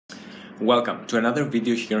Welcome to another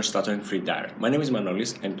video here on Stutteringfreediary. My name is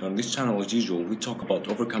Manolis, and on this channel, as usual, we talk about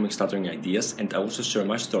overcoming stuttering ideas, and I also share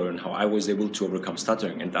my story on how I was able to overcome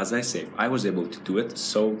stuttering. And as I say, if I was able to do it,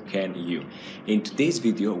 so can you. In today's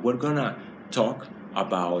video, we're gonna talk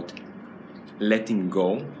about letting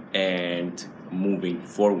go and moving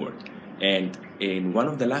forward. And in one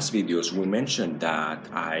of the last videos, we mentioned that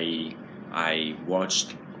I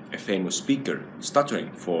watched a famous speaker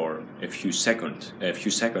stuttering for a few seconds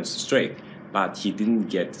straight, but he didn't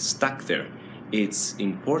get stuck there. It's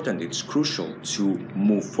important, it's crucial to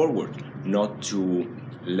move forward, not to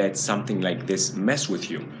let something like this mess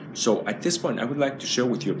with you. So at this point, I would like to share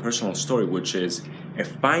with you a personal story, which is a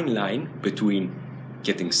fine line between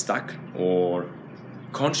getting stuck or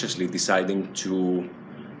consciously deciding to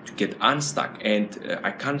get unstuck. And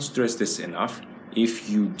I can't stress this enough. If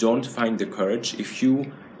you don't find the courage, if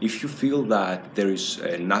you feel that there is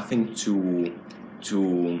nothing to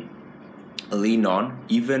lean on,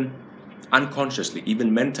 even unconsciously,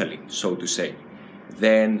 even mentally, so to say,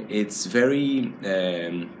 then it's very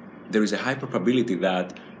there is a high probability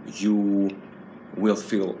that you will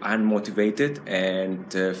feel unmotivated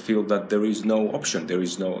and feel that there is no option, there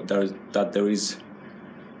is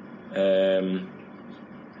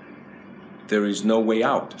no way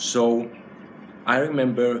out. So I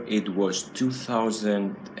remember it was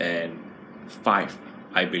 2005,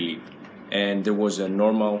 I believe, and there was a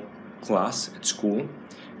normal class at school.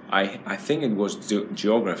 I think it was the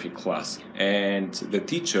geography class, and the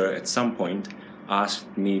teacher at some point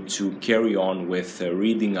asked me to carry on with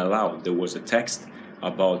reading aloud. There was a text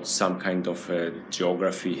about some kind of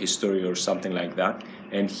geography, history or something like that,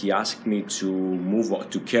 and he asked me to move on,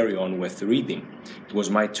 to carry on with reading. It was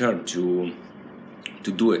my turn to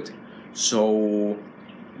do it. So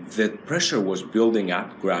the pressure was building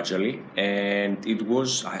up gradually, and it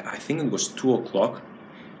was, I think it was 2 o'clock,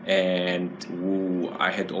 and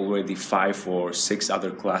I had already 5 or 6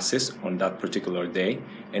 other classes on that particular day,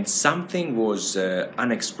 and something was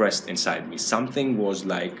unexpressed inside me. Something was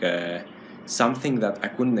like something that I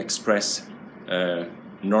couldn't express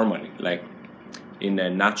normally, like in a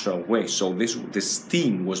natural way. So this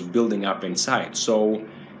steam was building up inside. So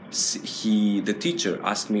the teacher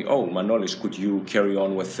asked me, "Oh, Manolis, could you carry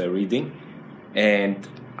on with reading?" And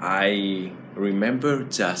I remember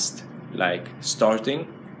just like starting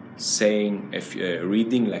saying,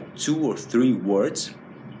 reading like 2 or 3 words,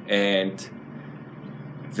 and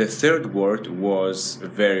the third word was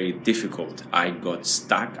very difficult. I got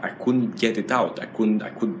stuck. I couldn't get it out. I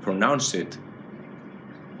couldn't pronounce it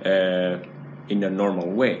in a normal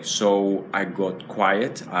way. So I got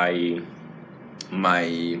quiet. I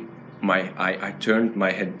turned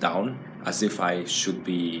my head down as if I should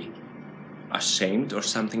be ashamed or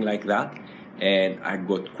something like that, and I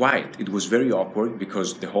got quiet. It was very awkward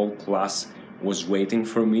because the whole class was waiting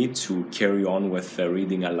for me to carry on with the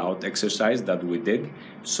reading aloud exercise that we did.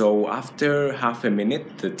 So after half a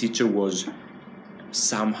minute, the teacher was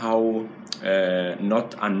somehow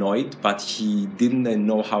not annoyed, but he didn't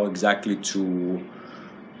know how exactly to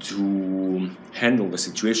handle the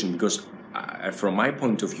situation, because from my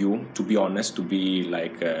point of view, to be honest, to be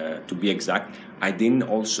exact,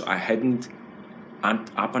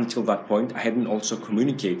 up until that point, I hadn't also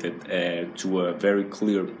communicated to a very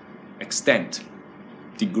clear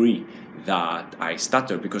degree that I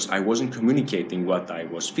stutter, because I wasn't communicating what I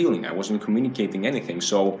was feeling. I wasn't communicating anything.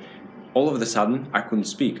 So all of a sudden, I couldn't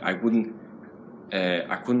speak. I couldn't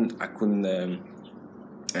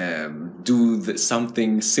do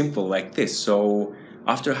something simple like this. So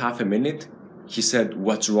after half a minute, he said,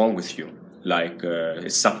 "What's wrong with you? Like,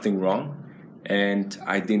 is something wrong?" And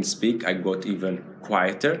I didn't speak. I got even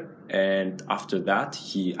quieter. And after that,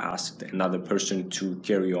 he asked another person to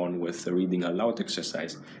carry on with the reading aloud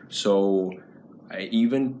exercise. So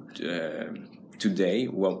even today,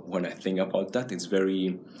 well, when I think about that, it's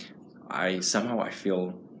somehow I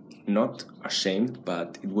feel not ashamed,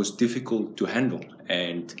 but it was difficult to handle.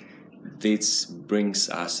 And this brings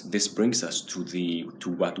us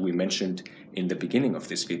to what we mentioned in the beginning of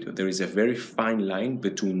this video. There is a very fine line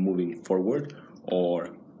between moving forward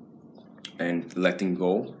and letting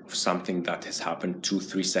go of something that has happened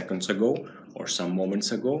 2-3 seconds ago or some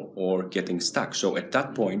moments ago, or getting stuck. So at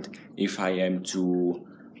that point, if I am to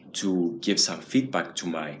give some feedback to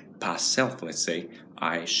my past self, let's say,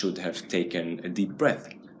 I should have taken a deep breath.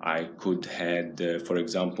 I could have, for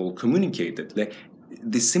example, communicated.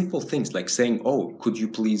 The simple things like saying, "Oh, could you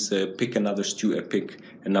please pick another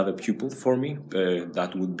pupil for me?"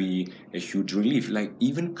 That would be a huge relief. Like,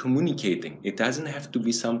 even communicating, it doesn't have to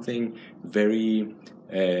be something very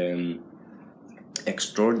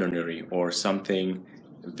extraordinary or something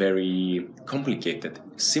very complicated.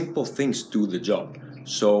 Simple things do the job.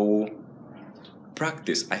 So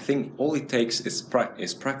practice. I think all it takes is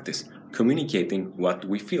practice, communicating what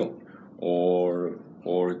we feel, or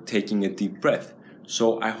taking a deep breath.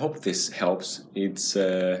 So I hope this helps. This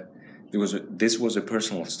was a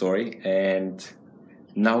personal story, and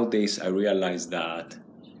nowadays I realize that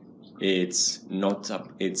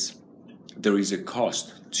there is a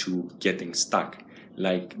cost to getting stuck.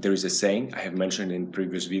 Like there is a saying I have mentioned in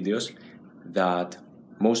previous videos, that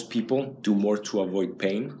most people do more to avoid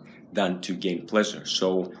pain than to gain pleasure.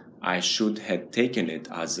 So I should have taken it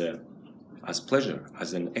as pleasure,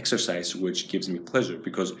 as an exercise which gives me pleasure,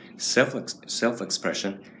 because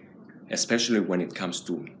self-expression, especially when it comes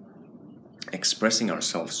to expressing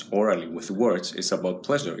ourselves orally with words, is about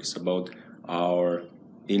pleasure. It's about our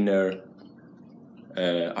inner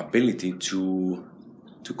ability to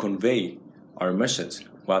convey our message,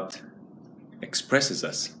 what expresses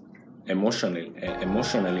us emotionally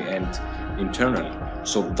and internally.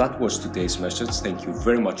 So that was today's message. Thank you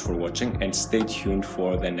very much for watching, and stay tuned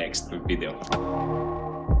for the next video.